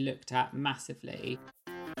need to be looked at massively.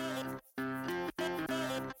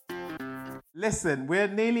 Listen, we're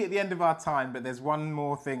nearly at the end of our time, but there's one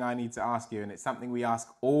more thing I need to ask you, and it's something we ask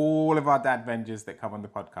all of our dad vengers that come on the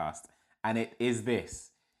podcast, and it is this.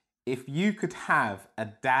 If you could have a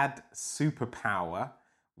dad superpower,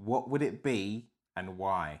 what would it be and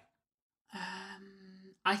why?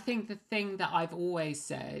 I think the thing that I've always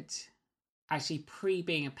said, actually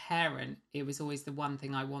pre-being a parent, it was always the one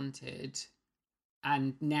thing I wanted.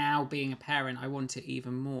 And now being a parent, I want it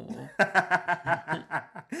even more.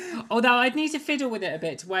 Although I'd need to fiddle with it a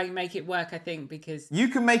bit to make it work, I think, because... You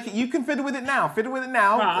can fiddle with it now. Fiddle with it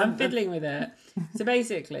now. Right, I'm fiddling with it. So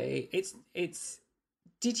basically, it's...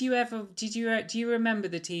 Do you remember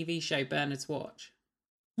the TV show Bernard's Watch?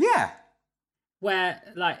 Yeah. Where,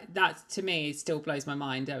 like, that to me still blows my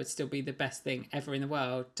mind. That would still be the best thing ever in the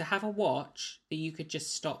world. To have a watch that you could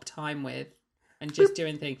just stop time with and just do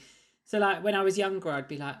anything. So, like, when I was younger, I'd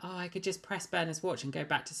be like, I could just press Bernard's watch and go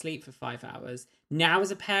back to sleep for 5 hours. Now,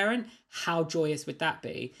 as a parent, how joyous would that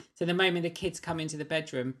be? So the moment the kids come into the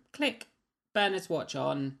bedroom, click, Bernard's watch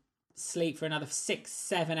on, sleep for another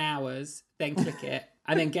 6-7 hours, then click it,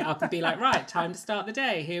 and then get up and be like, right, time to start the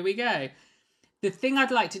day. Here we go. The thing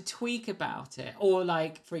I'd like to tweak about it, or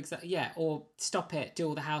like, for example, or stop it, do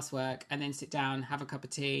all the housework, and then sit down, have a cup of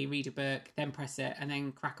tea, read a book, then press it, and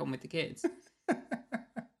then crack on with the kids.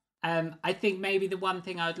 I think maybe the one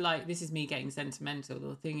thing I'd like, this is me getting sentimental,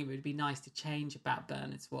 the thing it would be nice to change about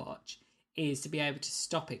Bernard's watch is to be able to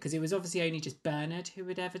stop it, because it was obviously only just Bernard who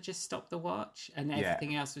would ever just stop the watch, and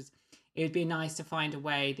everything else was, it would be nice to find a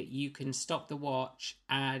way that you can stop the watch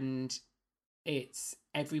and it's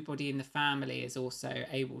everybody in the family is also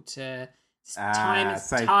able to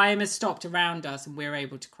time has stopped around us and we're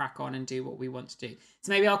able to crack on and do what we want to do.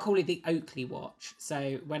 So maybe I'll call it the Oakley watch.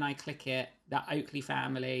 So when I click it, that Oakley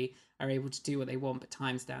family are able to do what they want, but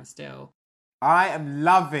time stands still. I am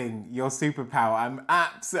loving your superpower.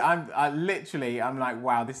 I'm like,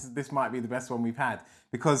 wow, this might be the best one we've had,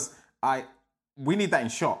 because we need that in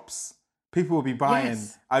shops. People will be buying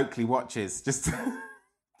Oakley watches just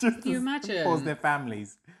Can you imagine? Pause their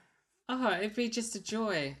families. Oh, it'd be just a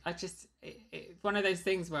joy. One of those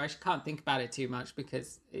things where I can't think about it too much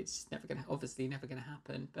because it's just never going to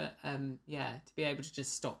happen. But to be able to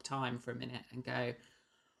just stop time for a minute and go.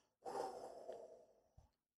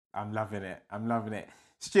 I'm loving it.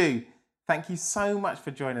 Stu, thank you so much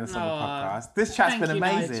for joining us on the podcast. This chat's been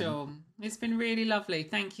amazing. Nigel. It's been really lovely.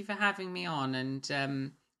 Thank you for having me on.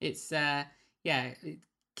 And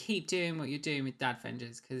keep doing what you're doing with Dad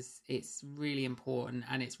Vengers because it's really important,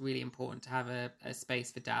 and it's really important to have a space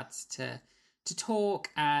for dads to talk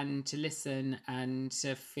and to listen and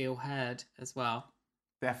to feel heard as well.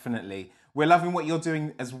 Definitely. We're loving what you're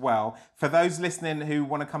doing as well. For those listening who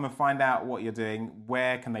want to come and find out what you're doing,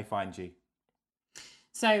 where can they find you?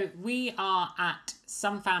 So we are at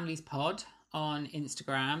Some Families Pod on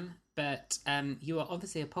Instagram, but you are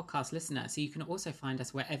obviously a podcast listener, so you can also find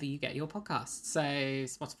us wherever you get your podcasts. So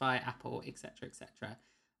Spotify, Apple, etc., etc.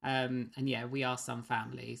 We are Some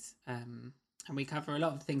Families. And we cover a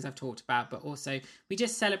lot of the things I've talked about, but also we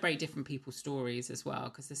just celebrate different people's stories as well,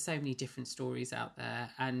 because there's so many different stories out there.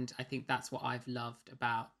 And I think that's what I've loved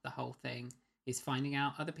about the whole thing, is finding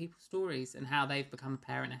out other people's stories and how they've become a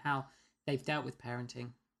parent and how they've dealt with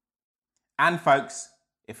parenting. And folks,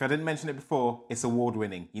 if I didn't mention it before, it's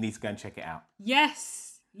award-winning. You need to go and check it out.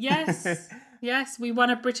 Yes. Yes. We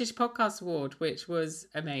won a British Podcast Award, which was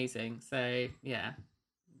amazing. So, yeah.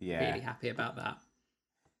 Really happy about that.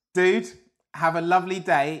 Dude, have a lovely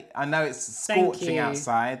day. I know it's scorching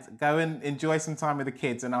outside. Go and enjoy some time with the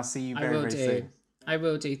kids, and I'll see you very soon. I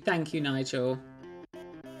will do. Thank you, Nigel.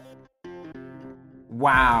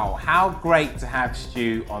 Wow, how great to have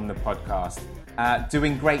Stu on the podcast.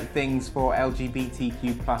 Doing great things for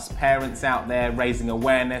LGBTQ plus parents out there, raising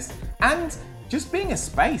awareness, and just being a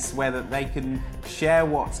space where that they can share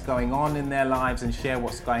what's going on in their lives and share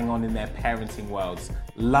what's going on in their parenting worlds.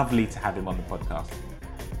 Lovely to have him on the podcast.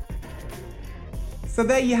 So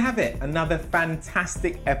there you have it, another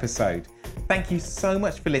fantastic episode. Thank you so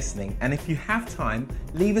much for listening, and if you have time,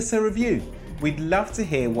 leave us a review. We'd love to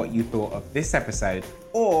hear what you thought of this episode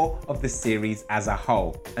or of the series as a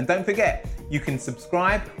whole. And don't forget, you can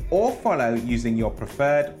subscribe or follow using your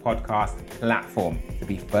preferred podcast platform to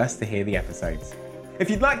be first to hear the episodes. If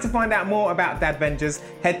you'd like to find out more about Dad Vengers,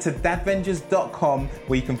 head to dadvengers.com,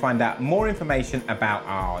 where you can find out more information about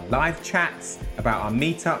our live chats, about our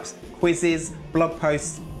meetups, quizzes, blog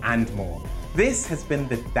posts, and more. This has been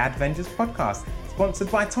the Dad Vengers podcast,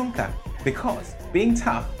 sponsored by Tonka, because being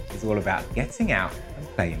tough is all about getting out and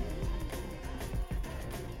playing.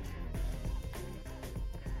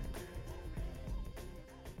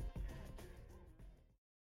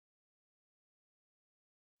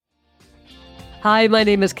 Hi, my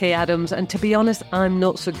name is Kay Adams, and to be honest, I'm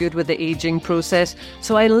not so good with the ageing process,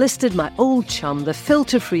 so I enlisted my old chum, the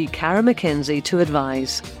filter-free Cara McKenzie, to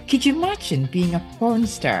advise. Could you imagine being a porn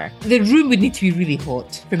star? The room would need to be really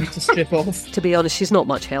hot for me to strip off. To be honest, she's not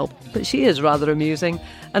much help, but she is rather amusing.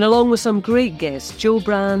 And along with some great guests, Joe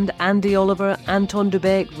Brand, Andy Oliver, Anton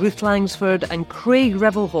Dubek, Ruth Langsford and Craig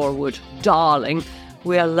Revel-Horwood, darling,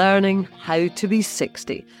 we are learning how to be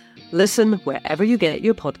 60. Listen wherever you get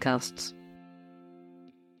your podcasts.